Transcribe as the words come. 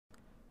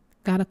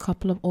Got a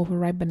couple of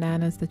overripe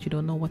bananas that you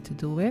don't know what to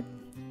do with?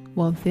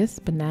 Well, this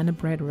banana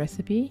bread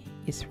recipe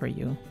is for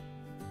you.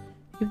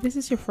 If this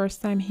is your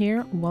first time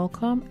here,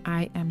 welcome.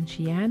 I am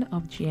Jehan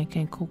of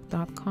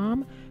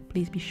jehancancook.com.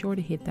 Please be sure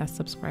to hit that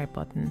subscribe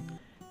button.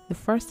 The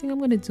first thing I'm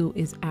going to do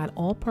is add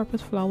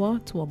all-purpose flour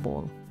to a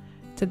bowl.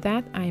 To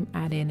that, I'm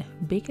adding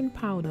baking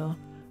powder,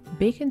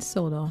 baking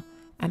soda,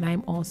 and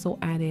I'm also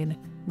adding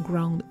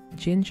ground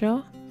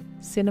ginger,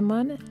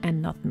 cinnamon,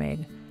 and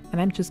nutmeg. And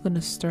I'm just going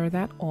to stir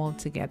that all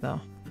together.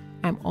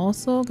 I'm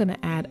also going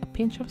to add a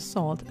pinch of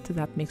salt to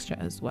that mixture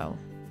as well.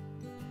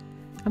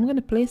 I'm going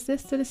to place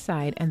this to the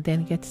side and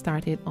then get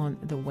started on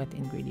the wet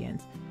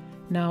ingredients.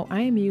 Now I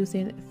am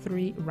using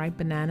 3 ripe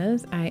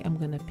bananas. I am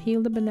going to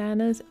peel the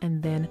bananas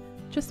and then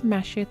just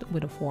mash it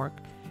with a fork.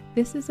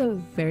 This is a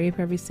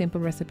very simple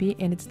recipe,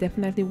 and it's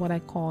definitely what I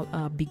call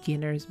a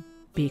beginner's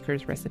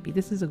baker's recipe.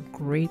 This is a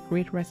great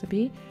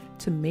recipe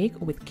to make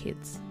with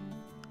kids.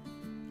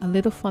 A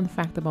little fun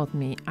fact about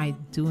me, I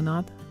do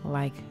not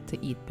like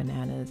to eat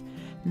bananas.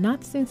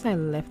 Not since I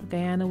left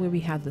Guyana, where we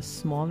had the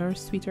smaller,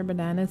 sweeter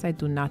bananas. I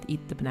do not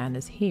eat the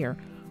bananas here,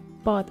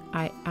 but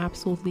I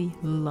absolutely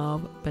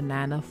love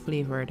banana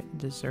flavored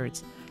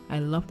desserts. I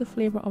love the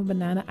flavor of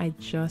banana. I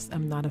just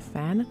am not a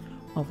fan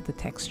of the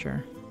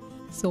texture.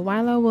 So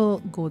while I will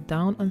go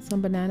down on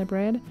some banana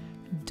bread,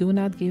 do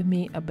not give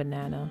me a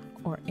banana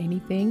or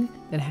anything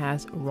that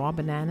has raw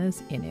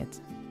bananas in it.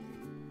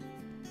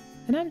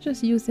 And I'm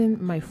just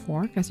using my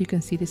fork. As you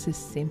can see, this is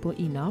simple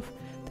enough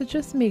to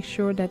just make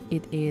sure that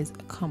it is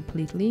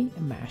completely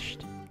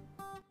mashed.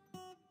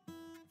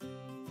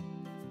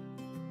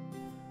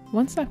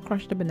 Once I've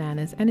crushed the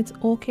bananas, and it's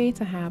okay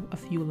to have a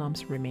few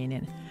lumps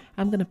remaining,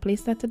 I'm going to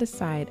place that to the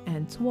side,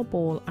 and to a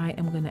bowl I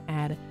am going to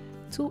add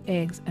 2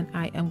 eggs, and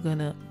I am going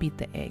to beat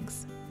the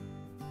eggs.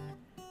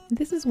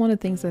 This is one of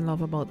the things I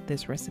love about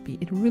this recipe.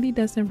 It really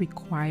doesn't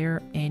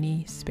require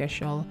any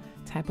special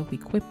type of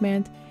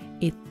equipment.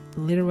 It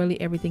literally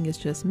everything is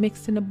just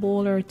mixed in a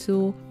bowl or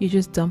two. You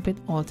just dump it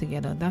all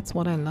together. That's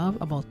what I love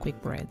about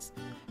quick breads.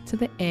 To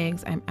the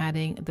eggs, I'm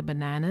adding the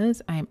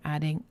bananas, I'm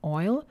adding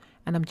oil,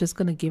 and I'm just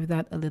going to give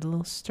that a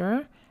little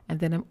stir, and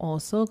then I'm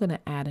also going to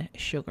add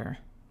sugar.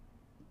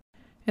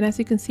 And as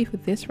you can see, for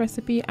this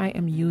recipe I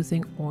am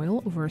using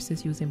oil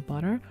versus using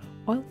butter.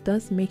 Oil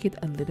does make it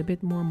a little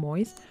bit more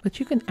moist, but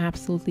you can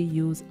absolutely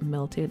use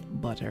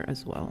melted butter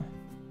as well.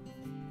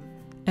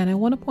 And I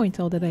want to point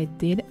out that I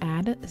did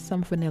add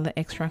some vanilla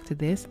extract to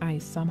this. I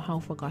somehow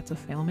forgot to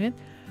film it,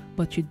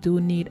 but you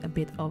do need a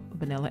bit of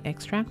vanilla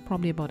extract,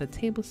 probably about a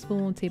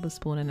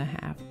tablespoon and a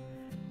half.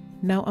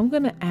 Now I'm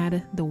going to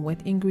add the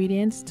wet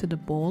ingredients to the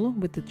bowl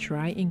with the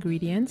dry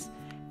ingredients,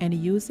 and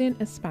using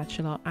a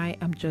spatula I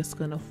am just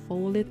going to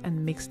fold it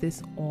and mix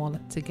this all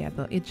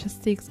together. It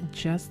just takes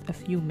just a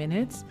few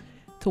minutes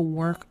to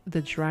work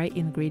the dry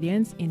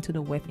ingredients into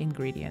the wet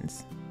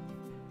ingredients.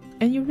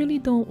 And you really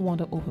don't want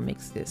to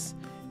overmix this.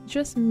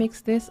 Just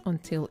mix this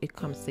until it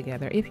comes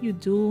together. If you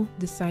do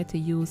decide to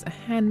use a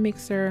hand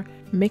mixer,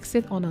 mix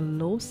it on a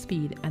low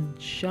speed and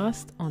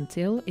just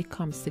until it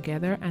comes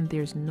together and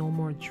there's no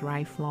more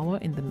dry flour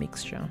in the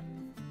mixture.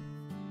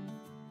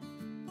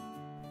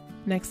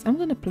 Next, I'm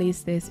going to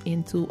place this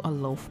into a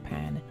loaf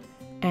pan,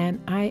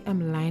 and I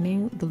am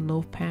lining the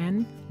loaf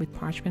pan with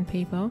parchment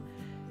paper.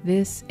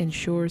 This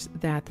ensures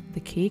that the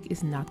cake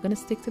is not going to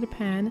stick to the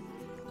pan.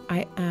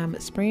 I am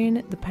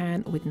spraying the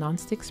pan with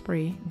non-stick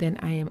spray, then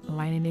I am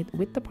lining it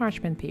with the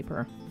parchment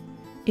paper.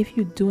 If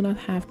you do not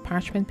have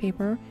parchment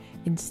paper,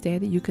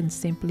 instead you can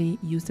simply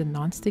use the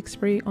non-stick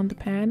spray on the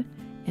pan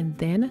and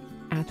then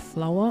add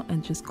flour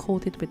and just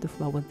coat it with the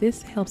flour.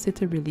 This helps it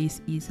to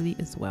release easily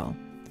as well.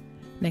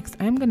 Next,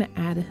 I'm going to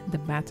add the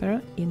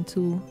batter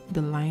into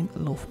the lined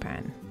loaf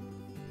pan.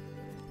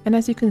 And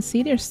as you can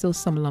see, there's still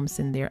some lumps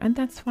in there, and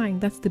that's fine.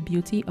 That's the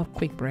beauty of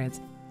quick breads.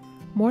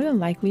 More than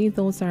likely,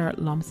 those are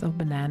lumps of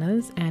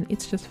bananas, and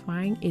it's just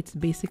fine. It's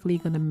basically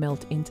going to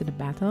melt into the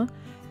batter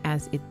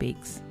as it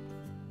bakes.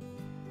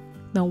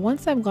 Now,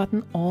 once I've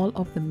gotten all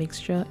of the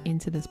mixture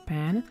into this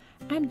pan,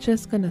 I'm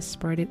just going to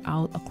spread it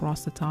out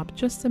across the top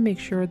just to make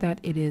sure that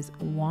it is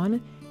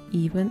one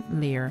even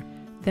layer.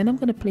 Then I'm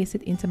going to place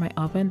it into my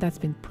oven that's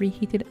been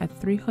preheated at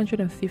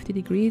 350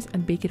 degrees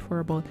and bake it for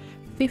about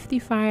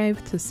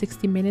 55 to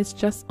 60 minutes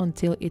just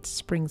until it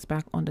springs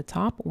back on the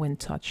top when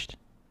touched.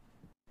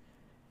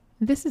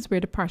 This is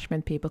where the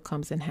parchment paper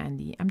comes in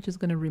handy. I'm just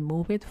going to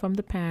remove it from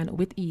the pan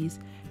with ease,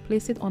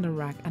 place it on a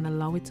rack and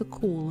allow it to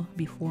cool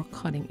before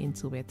cutting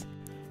into it.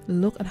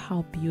 Look at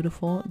how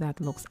beautiful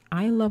that looks.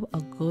 I love a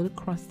good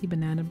crusty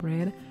banana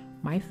bread.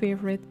 My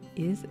favorite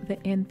is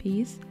the end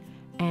piece,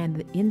 and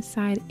the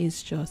inside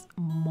is just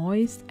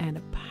moist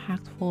and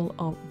packed full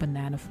of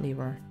banana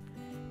flavor.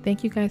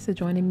 Thank you guys for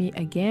joining me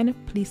again.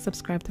 Please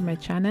subscribe to my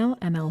channel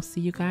and I'll see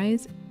you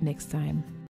guys next time.